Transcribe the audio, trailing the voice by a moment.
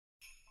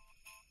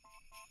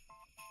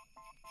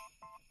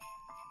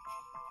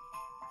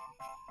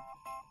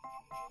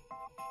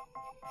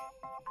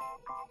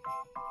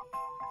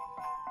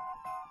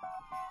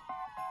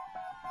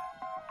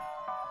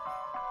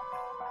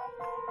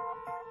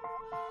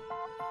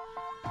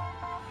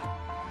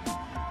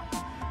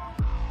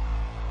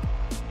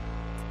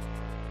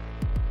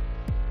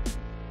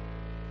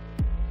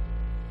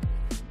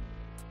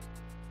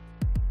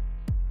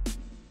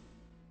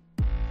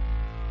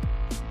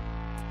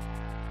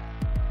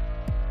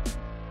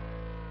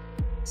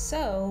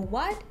So,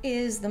 what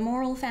is the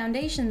moral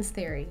foundations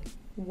theory?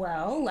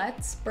 Well,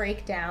 let's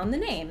break down the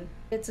name.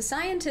 It's a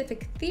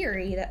scientific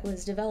theory that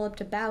was developed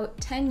about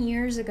 10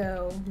 years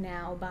ago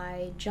now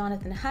by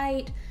Jonathan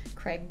Haidt,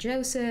 Craig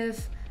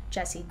Joseph,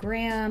 Jesse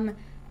Graham,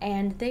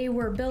 and they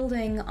were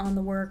building on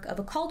the work of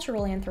a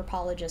cultural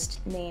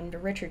anthropologist named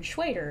Richard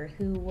Schwader,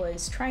 who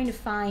was trying to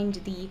find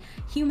the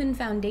human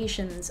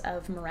foundations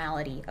of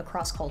morality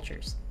across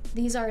cultures.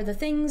 These are the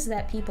things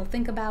that people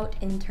think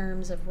about in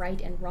terms of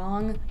right and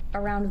wrong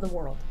around the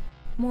world.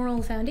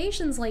 Moral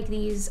foundations like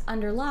these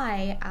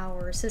underlie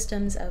our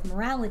systems of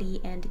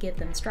morality and give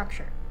them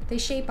structure. They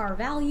shape our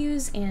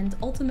values and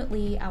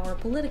ultimately our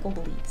political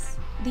beliefs.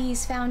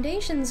 These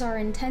foundations are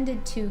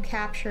intended to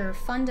capture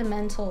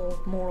fundamental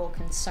moral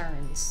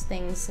concerns,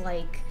 things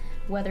like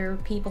whether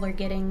people are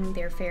getting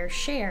their fair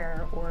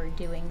share or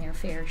doing their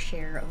fair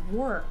share of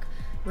work,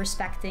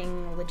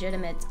 respecting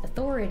legitimate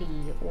authority,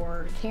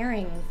 or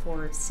caring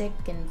for sick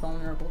and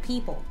vulnerable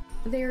people.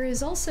 There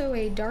is also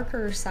a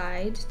darker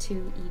side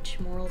to each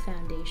moral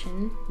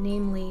foundation,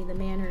 namely the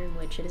manner in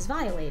which it is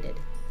violated.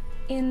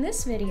 In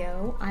this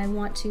video, I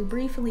want to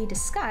briefly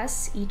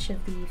discuss each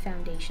of the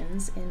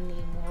foundations in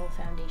the moral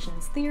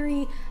foundations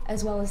theory,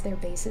 as well as their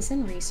basis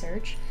in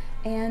research,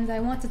 and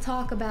I want to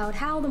talk about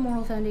how the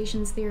moral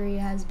foundations theory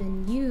has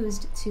been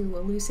used to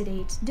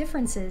elucidate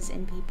differences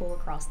in people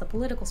across the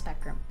political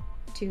spectrum.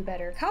 To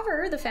better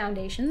cover the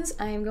foundations,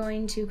 I am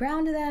going to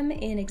ground them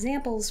in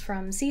examples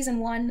from Season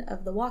 1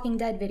 of the Walking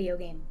Dead video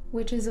game,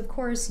 which is of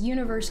course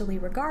universally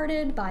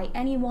regarded by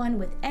anyone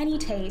with any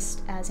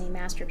taste as a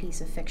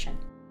masterpiece of fiction.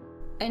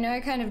 I know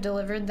I kind of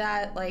delivered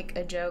that like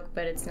a joke,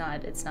 but it's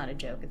not a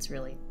joke. It's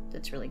really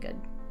good.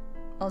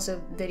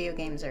 Also, video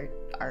games are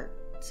art,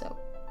 so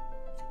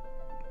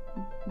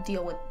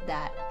deal with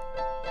that.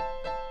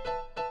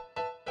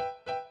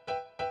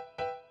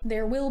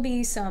 There will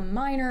be some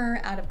minor,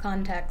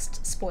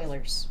 out-of-context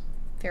spoilers.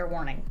 Fair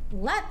warning.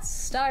 Let's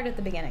start at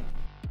the beginning.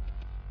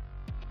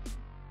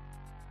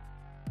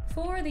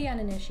 For the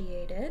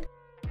uninitiated,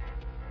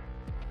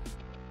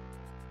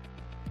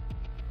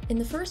 in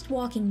the first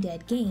Walking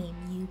Dead game,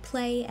 you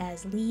play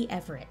as Lee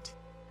Everett,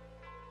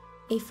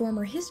 a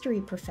former history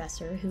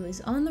professor who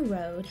is on the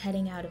road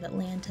heading out of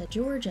Atlanta,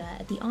 Georgia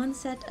at the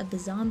onset of the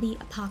zombie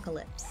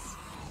apocalypse.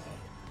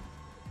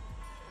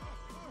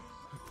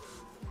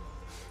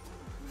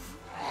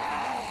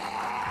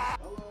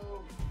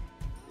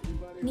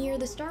 Near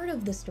the start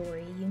of the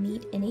story, you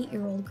meet an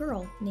 8-year-old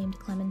girl named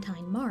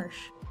Clementine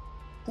Marsh.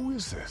 Who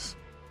is this?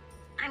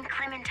 I'm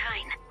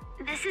Clementine.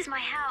 This is my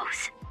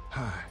house.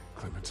 Hi,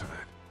 Clementine.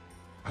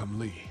 I'm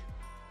Lee.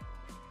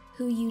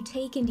 Who you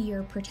take into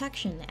your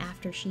protection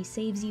after she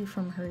saves you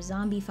from her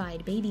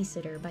zombified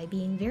babysitter by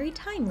being very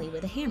timely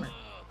with a hammer.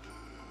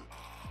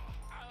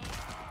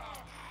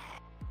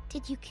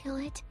 Did you kill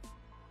it?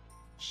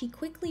 She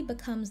quickly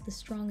becomes the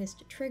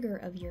strongest trigger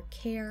of your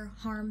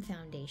Care-Harm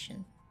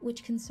Foundation,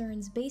 which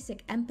concerns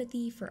basic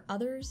empathy for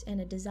others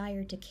and a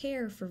desire to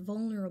care for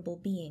vulnerable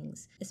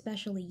beings,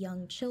 especially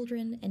young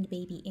children and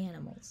baby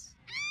animals.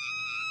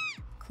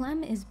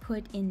 Clem is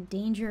put in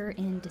danger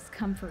and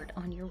discomfort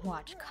on your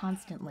watch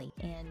constantly,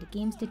 and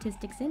game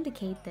statistics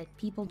indicate that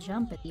people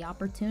jump at the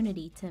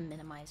opportunity to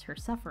minimize her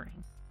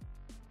suffering.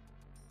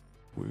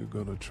 We're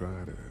gonna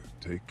try to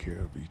take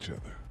care of each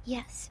other.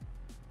 Yes.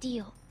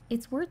 Deal.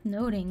 It's worth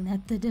noting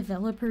that the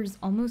developers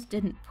almost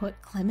didn't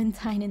put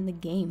Clementine in the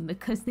game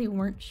because they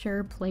weren't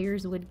sure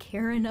players would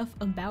care enough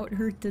about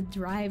her to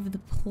drive the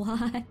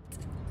plot.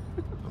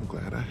 I'm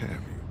glad I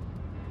have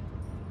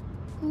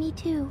you. Me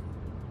too.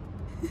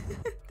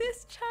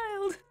 This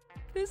child.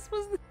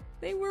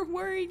 They were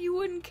worried you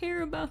wouldn't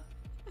care about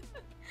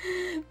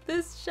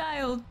this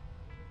child.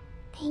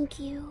 Thank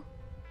you.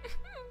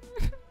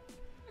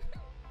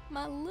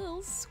 My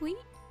little sweet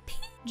pea.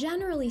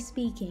 Generally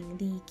speaking,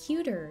 the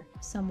cuter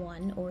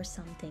someone or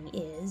something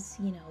is,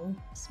 you know,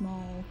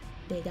 small,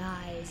 big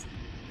eyes,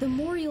 the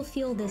more you'll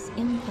feel this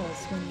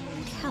impulse when you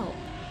need help.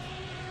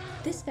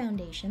 This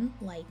foundation,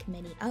 like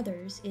many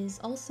others, is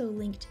also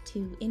linked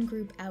to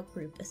in-group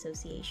out-group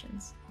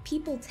associations.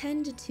 People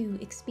tend to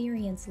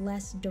experience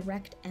less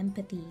direct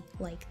empathy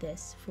like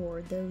this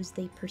for those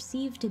they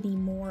perceive to be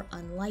more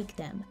unlike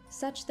them,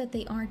 such that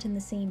they aren't in the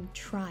same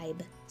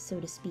tribe, so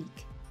to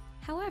speak.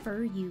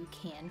 However, you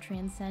can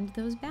transcend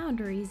those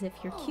boundaries if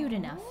you're cute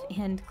enough,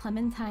 and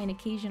Clementine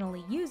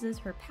occasionally uses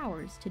her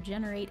powers to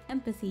generate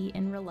empathy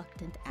in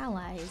reluctant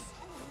allies.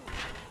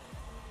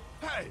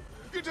 Hey,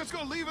 you just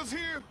gonna leave us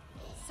here?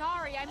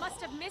 Sorry, I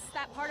must have missed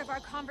that part of our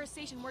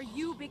conversation where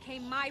you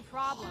became my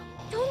problem.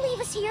 Don't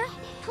leave us here,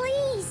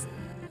 please!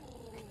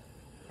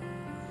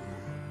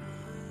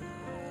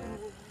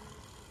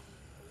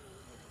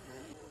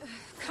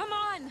 Come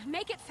on,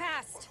 make it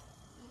fast!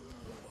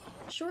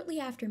 Shortly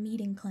after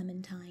meeting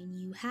Clementine,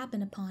 you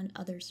happen upon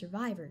other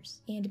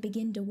survivors, and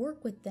begin to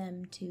work with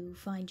them to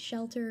find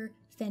shelter,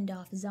 fend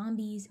off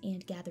zombies,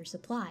 and gather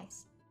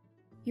supplies.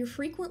 You're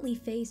frequently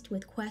faced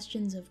with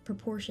questions of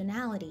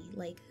proportionality,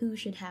 like who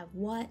should have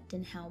what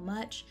and how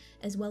much,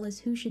 as well as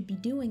who should be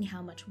doing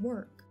how much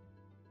work.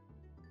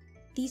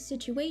 These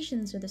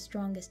situations are the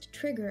strongest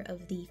trigger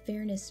of the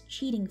Fairness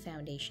Cheating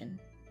Foundation.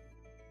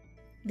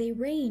 They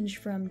range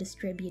from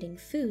distributing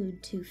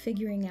food to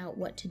figuring out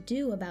what to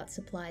do about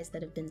supplies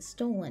that have been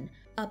stolen,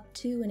 up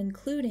to and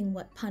including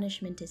what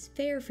punishment is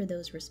fair for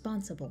those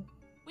responsible.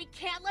 We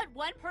can't let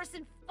one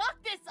person fuck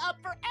this up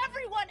for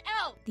everyone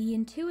else! The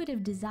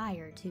intuitive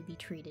desire to be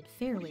treated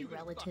fairly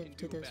relative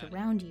to those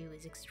around you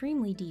is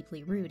extremely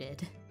deeply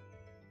rooted.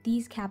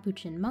 These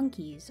capuchin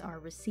monkeys are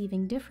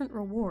receiving different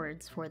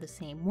rewards for the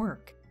same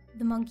work.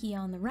 The monkey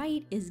on the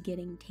right is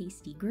getting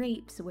tasty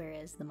grapes,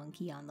 whereas the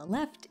monkey on the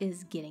left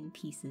is getting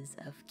pieces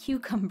of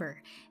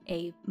cucumber,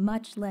 a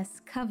much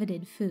less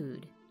coveted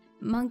food.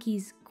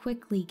 Monkeys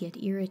quickly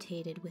get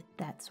irritated with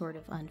that sort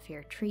of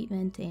unfair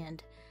treatment,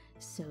 and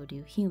so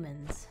do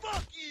humans.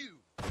 Fuck you!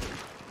 Fuck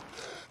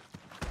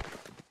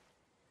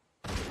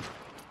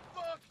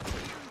you!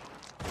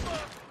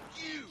 Fuck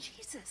you!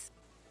 Jesus.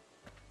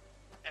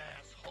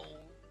 Asshole.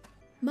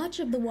 Much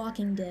of The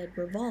Walking Dead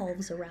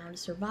revolves around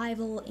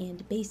survival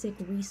and basic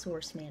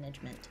resource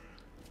management.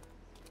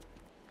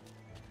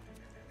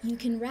 You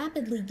can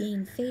rapidly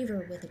gain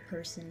favor with a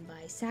person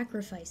by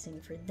sacrificing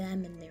for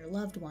them and their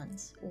loved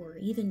ones, or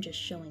even just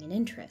showing an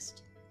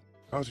interest.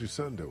 How's your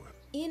son doing?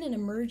 In an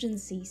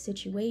emergency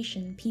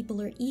situation,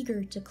 people are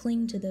eager to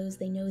cling to those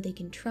they know they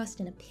can trust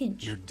in a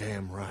pinch. You're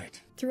damn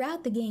right.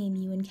 Throughout the game,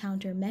 you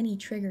encounter many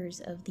triggers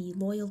of the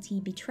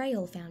Loyalty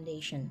Betrayal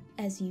Foundation,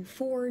 as you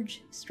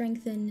forge,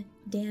 strengthen,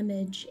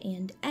 damage,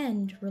 and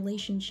end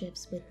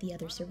relationships with the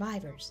other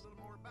survivors.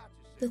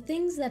 The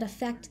things that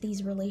affect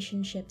these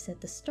relationships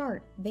at the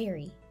start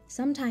vary.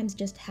 Sometimes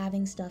just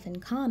having stuff in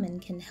common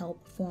can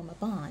help form a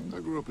bond.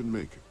 I grew up in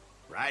Macon.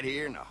 Right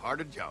here in the heart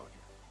of Georgia.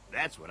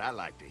 That's what I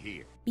like to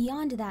hear.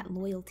 Beyond that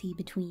loyalty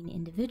between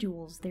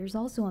individuals, there's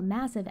also a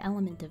massive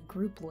element of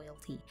group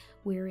loyalty,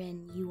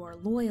 wherein you are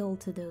loyal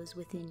to those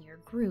within your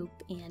group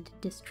and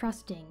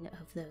distrusting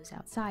of those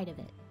outside of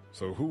it.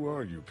 So who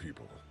are you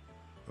people?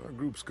 Our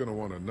group's gonna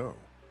want to know.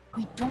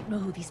 We don't know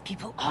who these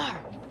people are.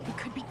 They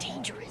could be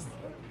dangerous.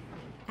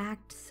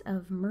 Acts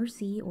of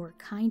mercy or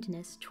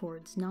kindness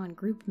towards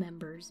non-group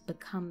members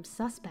become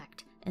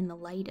suspect in the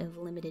light of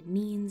limited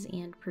means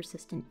and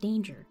persistent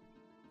danger.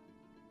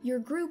 Your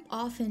group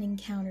often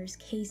encounters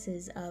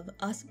cases of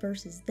us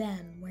versus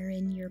them,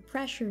 wherein you're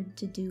pressured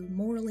to do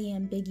morally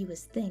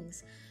ambiguous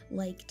things,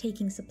 like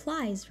taking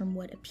supplies from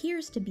what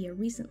appears to be a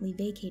recently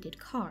vacated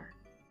car.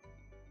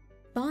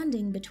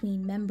 Bonding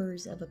between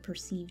members of a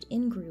perceived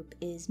in-group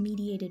is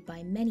mediated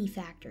by many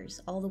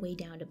factors, all the way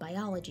down to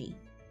biology.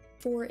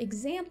 For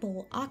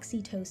example,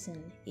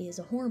 oxytocin is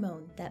a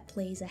hormone that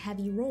plays a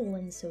heavy role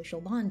in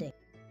social bonding.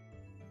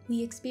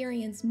 We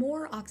experience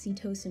more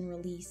oxytocin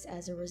release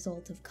as a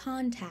result of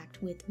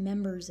contact with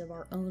members of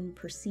our own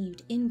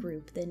perceived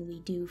in-group than we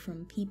do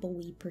from people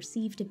we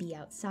perceive to be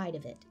outside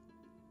of it.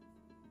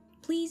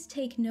 Please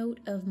take note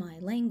of my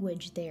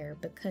language there,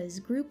 because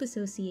group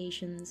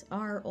associations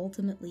are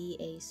ultimately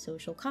a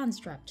social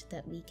construct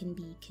that we can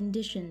be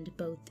conditioned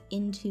both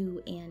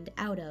into and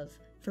out of,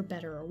 for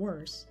better or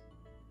worse.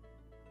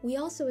 We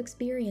also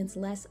experience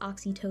less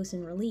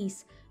oxytocin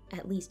release,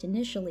 at least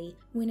initially,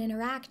 when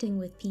interacting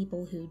with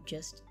people who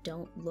just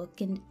don't look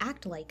and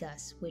act like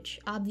us, which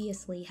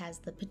obviously has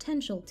the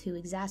potential to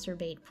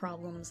exacerbate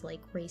problems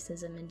like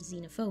racism and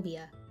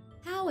xenophobia.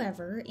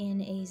 However, in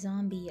a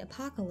zombie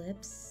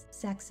apocalypse,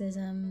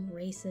 sexism,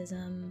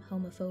 racism,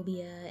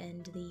 homophobia,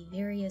 and the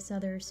various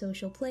other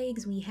social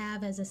plagues we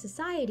have as a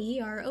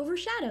society are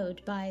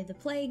overshadowed by the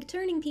plague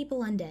turning people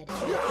undead.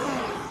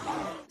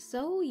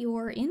 So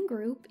your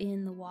in-group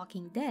in The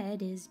Walking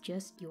Dead is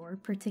just your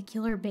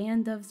particular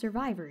band of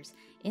survivors,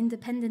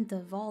 independent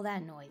of all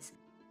that noise.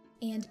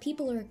 And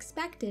people are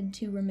expected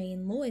to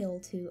remain loyal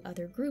to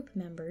other group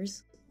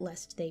members,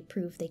 lest they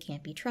prove they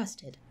can't be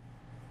trusted.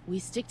 We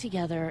stick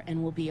together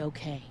and we'll be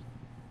okay.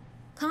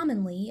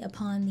 Commonly,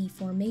 upon the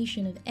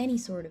formation of any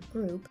sort of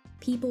group,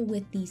 people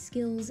with the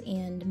skills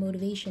and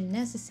motivation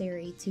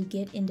necessary to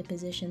get into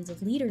positions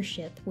of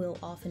leadership will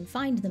often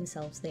find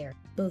themselves there,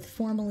 both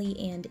formally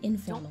and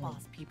informally. Don't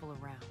boss people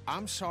around.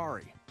 I'm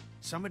sorry.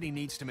 Somebody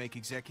needs to make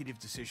executive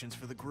decisions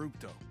for the group,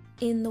 though.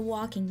 In The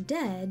Walking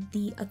Dead,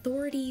 the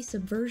Authority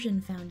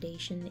Subversion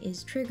Foundation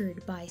is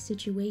triggered by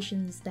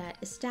situations that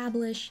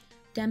establish,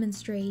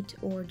 demonstrate,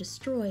 or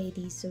destroy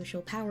these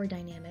social power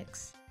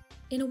dynamics.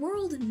 In a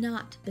world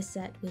not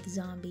beset with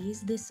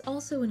zombies, this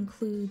also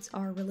includes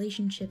our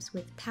relationships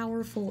with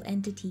powerful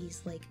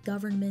entities like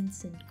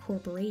governments and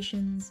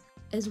corporations,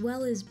 as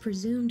well as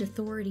presumed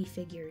authority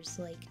figures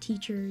like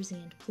teachers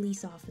and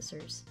police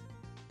officers.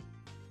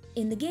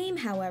 In the game,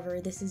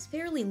 however, this is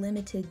fairly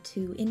limited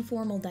to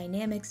informal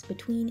dynamics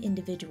between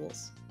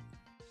individuals.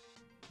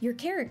 Your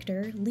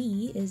character,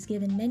 Lee, is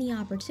given many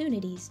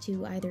opportunities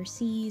to either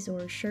seize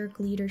or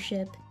shirk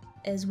leadership,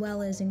 as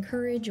well as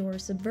encourage or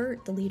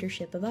subvert the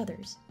leadership of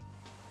others.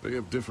 They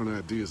have different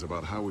ideas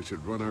about how we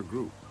should run our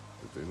group.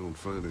 If they don't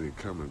find any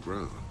common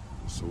ground,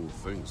 this whole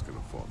thing's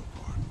gonna fall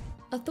apart.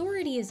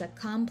 Authority is a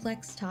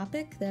complex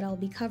topic that I'll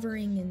be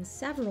covering in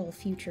several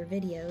future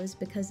videos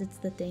because it's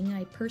the thing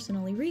I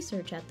personally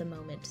research at the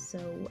moment,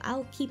 so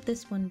I'll keep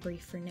this one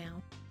brief for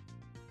now.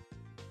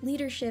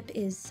 Leadership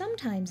is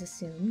sometimes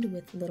assumed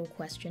with little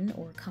question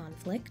or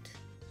conflict.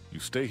 You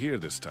stay here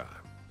this time.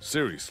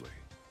 Seriously.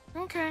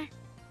 Okay.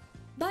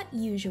 But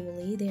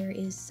usually there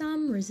is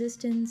some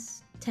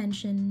resistance,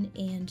 tension,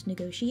 and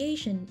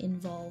negotiation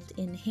involved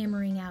in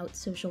hammering out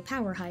social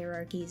power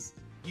hierarchies.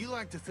 You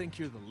like to think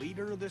you're the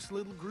leader of this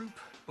little group,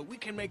 but we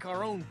can make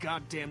our own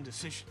goddamn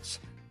decisions.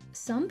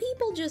 Some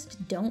people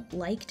just don't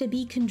like to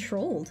be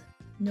controlled,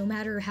 no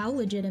matter how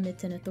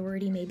legitimate an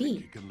authority may be.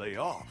 You can lay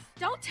off.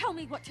 Don't tell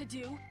me what to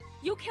do.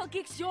 You kill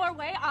geeks your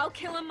way, I'll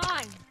kill them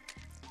mine.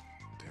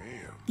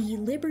 Damn. The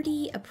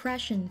Liberty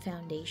Oppression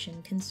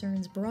Foundation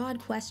concerns broad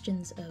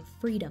questions of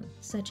freedom,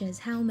 such as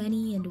how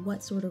many and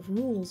what sort of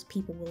rules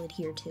people will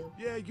adhere to.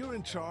 Yeah, you're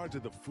in charge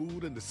of the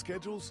food and the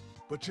schedules,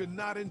 but you're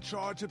not in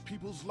charge of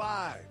people's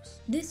lives.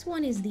 This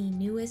one is the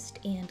newest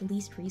and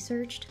least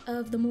researched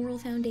of the moral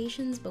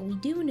foundations, but we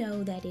do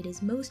know that it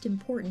is most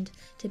important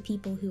to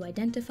people who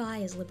identify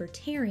as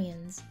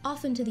libertarians,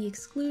 often to the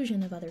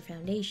exclusion of other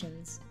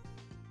foundations.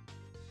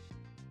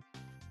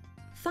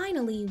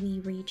 Finally, we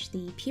reach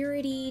the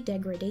Purity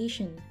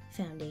Degradation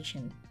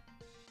Foundation.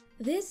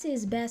 This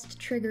is best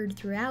triggered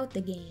throughout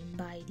the game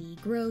by the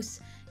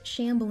gross,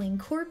 shambling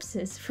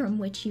corpses from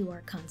which you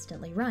are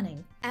constantly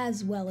running,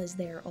 as well as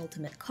their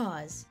ultimate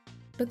cause.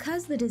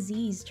 Because the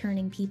disease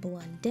turning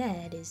people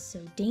undead is so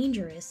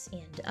dangerous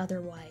and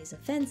otherwise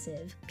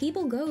offensive,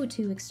 people go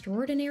to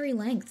extraordinary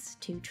lengths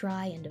to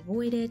try and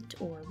avoid it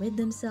or rid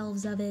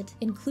themselves of it,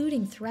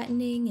 including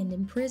threatening and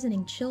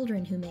imprisoning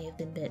children who may have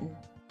been bitten.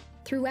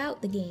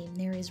 Throughout the game,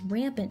 there is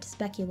rampant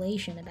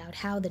speculation about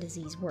how the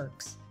disease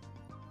works.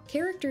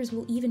 Characters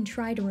will even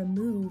try to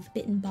remove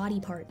bitten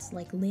body parts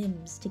like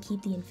limbs to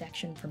keep the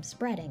infection from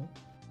spreading.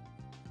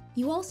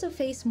 You also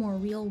face more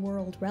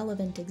real-world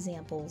relevant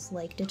examples,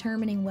 like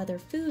determining whether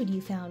food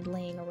you found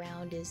laying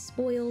around is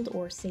spoiled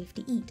or safe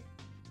to eat.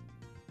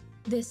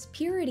 This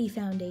Purity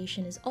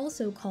Foundation is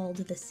also called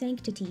the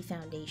Sanctity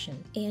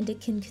Foundation, and it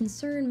can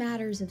concern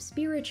matters of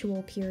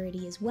spiritual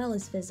purity as well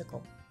as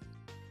physical.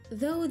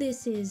 Though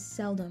this is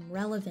seldom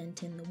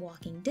relevant in The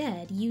Walking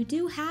Dead, you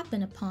do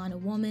happen upon a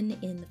woman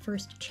in the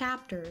first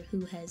chapter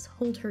who has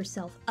holed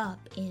herself up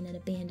in an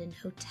abandoned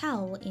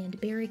hotel and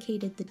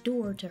barricaded the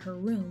door to her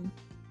room.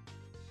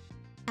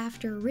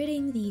 After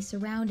ridding the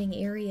surrounding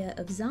area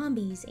of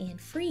zombies and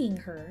freeing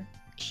her,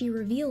 she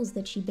reveals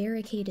that she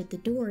barricaded the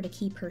door to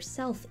keep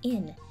herself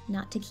in,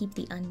 not to keep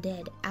the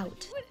undead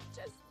out. Would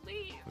just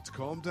leave. Let's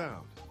calm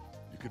down.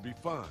 You could be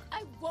fine.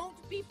 I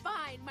won't be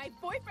fine. My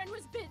boyfriend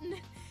was bitten.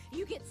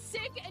 You get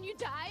sick and you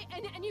die,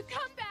 and you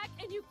come back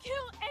and you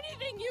kill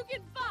anything you can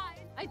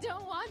find. I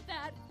don't want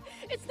that.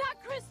 It's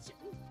not Christian.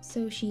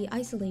 So she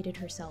isolated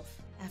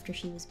herself after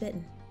she was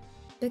bitten.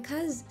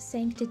 Because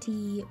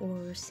sanctity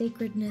or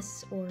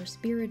sacredness or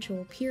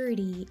spiritual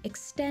purity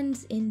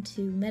extends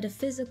into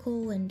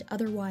metaphysical and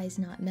otherwise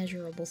not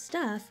measurable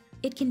stuff,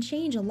 it can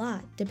change a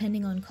lot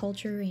depending on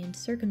culture and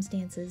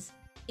circumstances.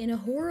 In a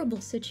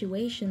horrible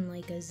situation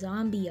like a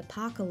zombie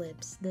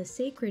apocalypse, the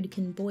sacred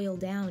can boil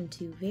down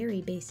to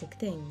very basic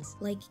things,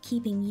 like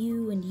keeping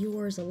you and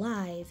yours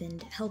alive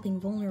and helping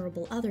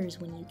vulnerable others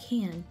when you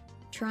can,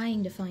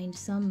 trying to find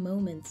some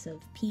moments of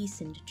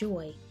peace and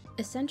joy.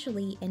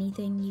 Essentially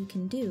anything you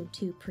can do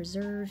to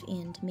preserve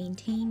and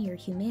maintain your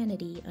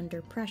humanity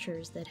under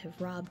pressures that have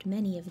robbed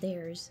many of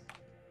theirs.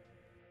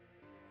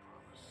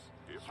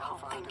 Y'all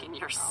thinking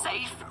you're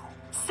safe?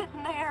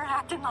 Sitting there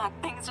acting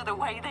like things are the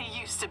way they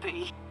used to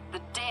be. The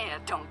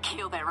dead don't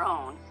kill their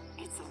own.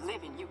 It's the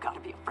living you gotta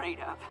be afraid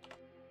of.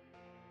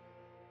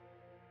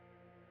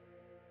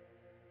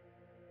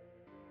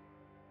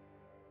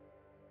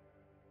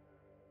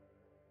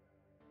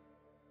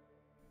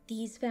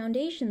 These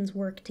foundations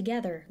work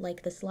together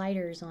like the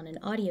sliders on an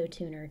audio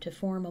tuner to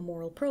form a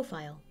moral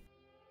profile.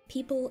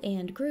 People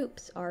and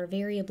groups are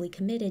variably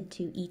committed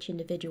to each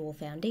individual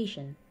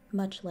foundation,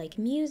 much like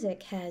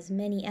music has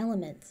many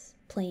elements,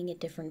 playing at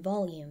different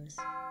volumes.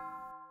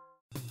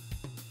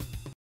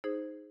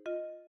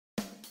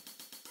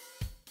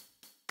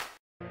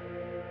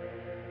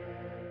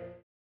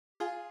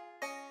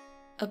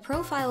 A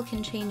profile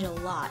can change a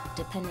lot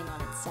depending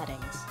on its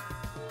settings.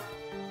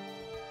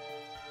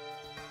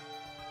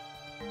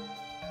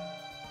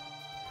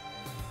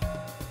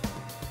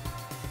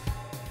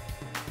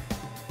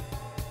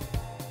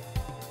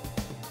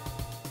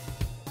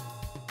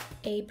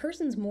 A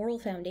person's moral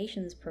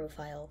foundations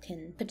profile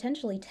can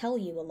potentially tell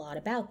you a lot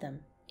about them,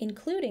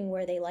 including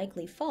where they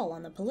likely fall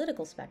on the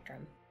political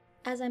spectrum.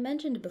 As I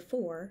mentioned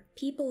before,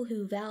 people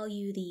who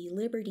value the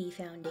Liberty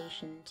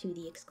Foundation to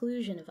the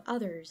exclusion of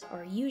others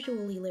are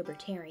usually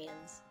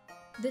libertarians.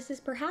 This is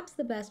perhaps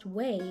the best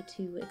way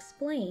to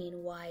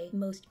explain why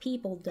most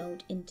people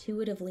don't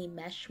intuitively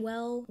mesh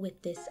well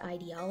with this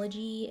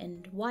ideology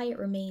and why it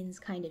remains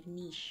kind of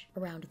niche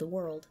around the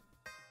world.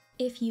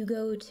 If you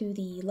go to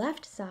the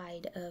left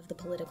side of the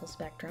political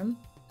spectrum,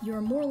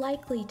 you're more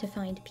likely to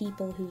find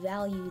people who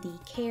value the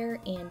care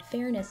and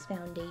fairness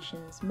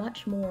foundations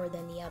much more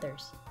than the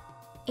others.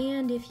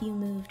 And if you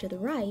move to the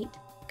right,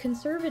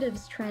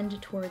 conservatives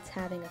trend towards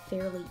having a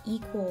fairly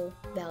equal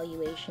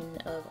valuation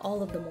of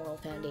all of the moral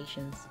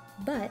foundations,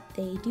 but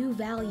they do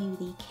value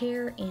the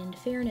care and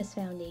fairness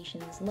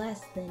foundations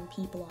less than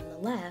people on the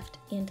left,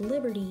 and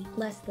liberty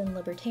less than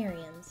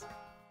libertarians.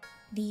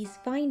 These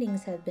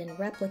findings have been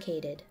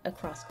replicated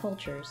across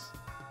cultures.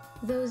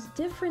 Those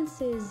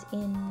differences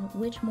in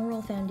which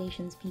moral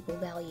foundations people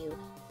value,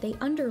 they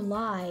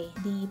underlie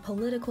the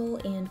political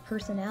and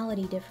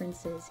personality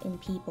differences in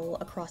people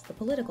across the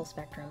political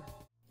spectrum.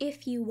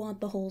 If you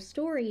want the whole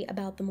story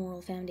about the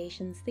moral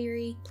foundations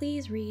theory,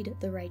 please read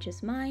The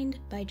Righteous Mind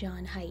by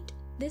John Haidt.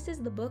 This is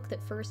the book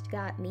that first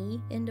got me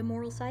into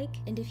moral psych,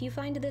 and if you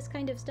find this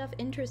kind of stuff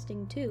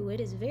interesting too, it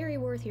is very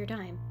worth your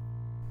time.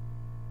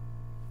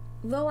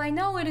 Though I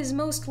know it is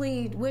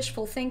mostly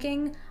wishful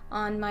thinking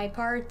on my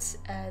part,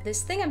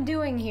 this thing I'm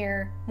doing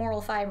here,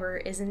 Moral Fiber,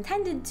 is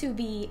intended to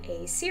be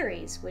a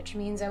series, which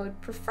means I would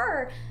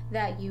prefer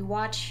that you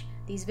watch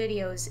these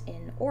videos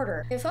in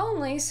order. If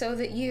only so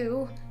that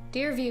you,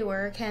 dear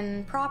viewer,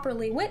 can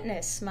properly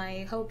witness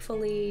my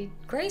hopefully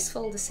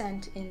graceful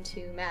descent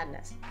into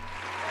madness.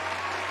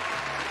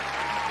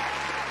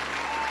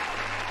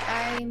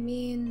 I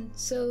mean,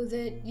 so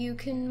that you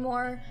can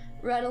more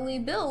readily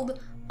build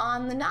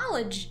on the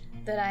knowledge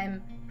that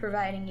I'm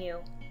providing you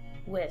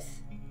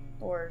with,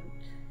 or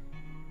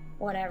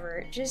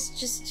whatever.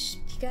 Just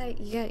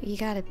you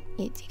gotta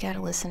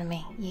listen to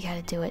me. You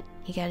gotta do it.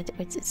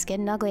 It's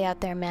getting ugly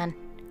out there, man.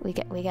 We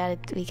gotta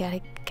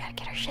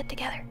get our shit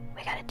together.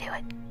 We gotta do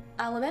it.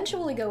 I'll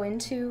eventually go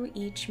into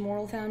each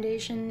moral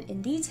foundation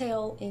in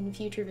detail in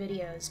future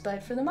videos,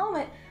 but for the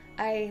moment,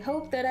 I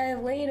hope that I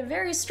have laid a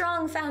very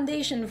strong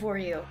foundation for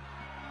you.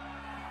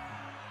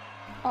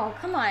 Oh,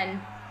 come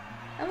on.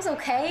 That was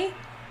okay.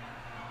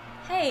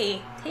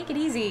 Hey, take it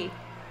easy.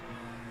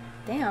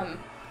 Damn.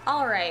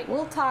 Alright,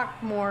 we'll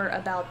talk more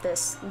about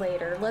this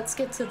later. Let's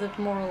get to the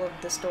moral of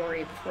the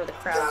story before the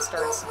crowd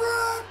starts.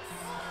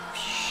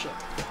 Shit.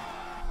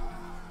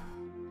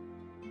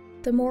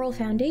 The moral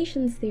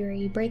foundations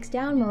theory breaks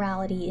down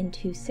morality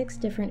into 6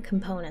 different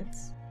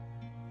components: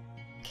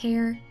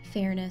 care,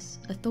 fairness,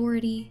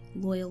 authority,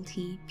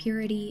 loyalty,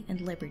 purity,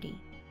 and liberty.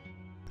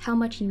 How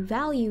much you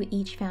value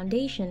each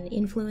foundation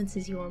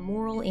influences your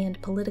moral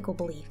and political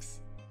beliefs.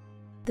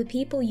 The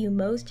people you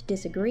most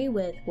disagree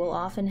with will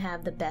often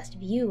have the best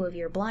view of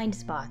your blind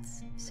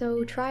spots,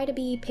 so try to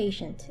be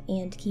patient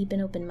and keep an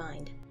open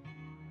mind.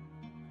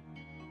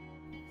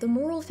 The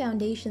moral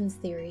foundations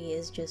theory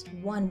is just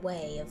one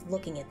way of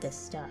looking at this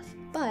stuff,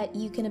 but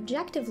you can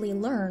objectively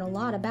learn a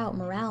lot about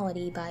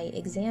morality by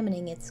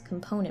examining its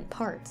component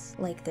parts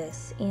like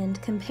this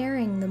and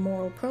comparing the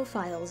moral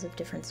profiles of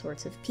different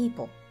sorts of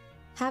people.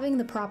 Having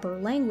the proper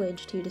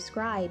language to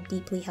describe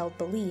deeply held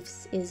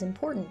beliefs is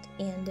important,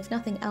 and if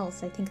nothing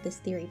else, I think this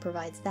theory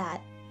provides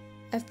that.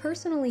 I've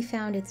personally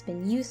found it's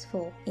been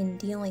useful in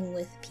dealing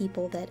with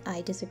people that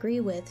I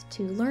disagree with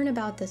to learn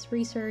about this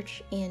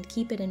research and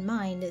keep it in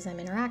mind as I'm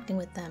interacting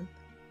with them.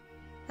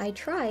 I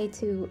try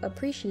to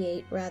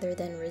appreciate rather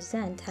than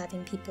resent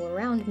having people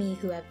around me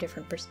who have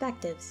different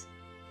perspectives,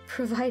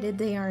 provided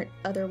they aren't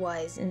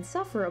otherwise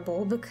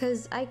insufferable,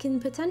 because I can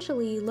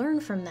potentially learn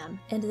from them,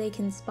 and they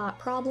can spot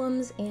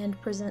problems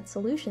and present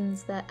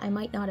solutions that I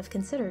might not have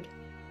considered.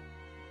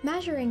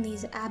 Measuring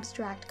these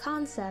abstract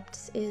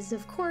concepts is,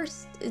 of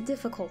course,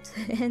 difficult,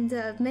 and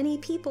many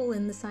people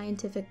in the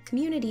scientific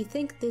community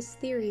think this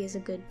theory is a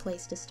good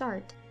place to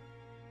start.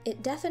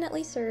 It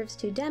definitely serves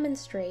to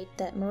demonstrate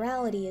that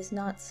morality is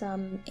not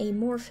some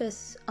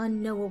amorphous,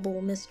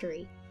 unknowable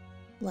mystery.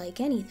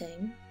 Like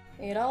anything,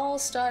 it all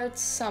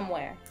starts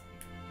somewhere.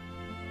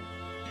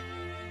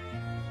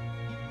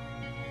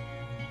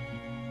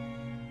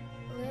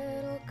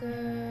 Little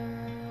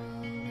girl,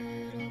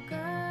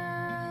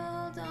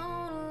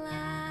 don't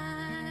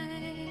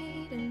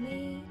lie to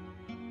me.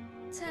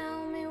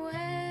 Tell me,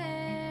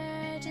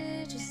 where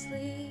did you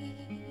sleep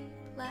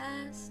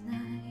last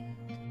night?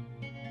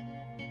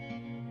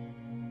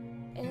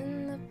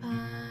 In the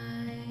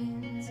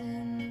pines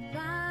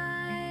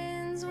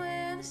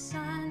where the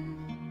sun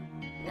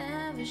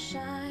never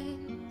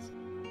shines,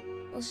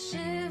 will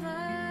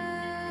shiver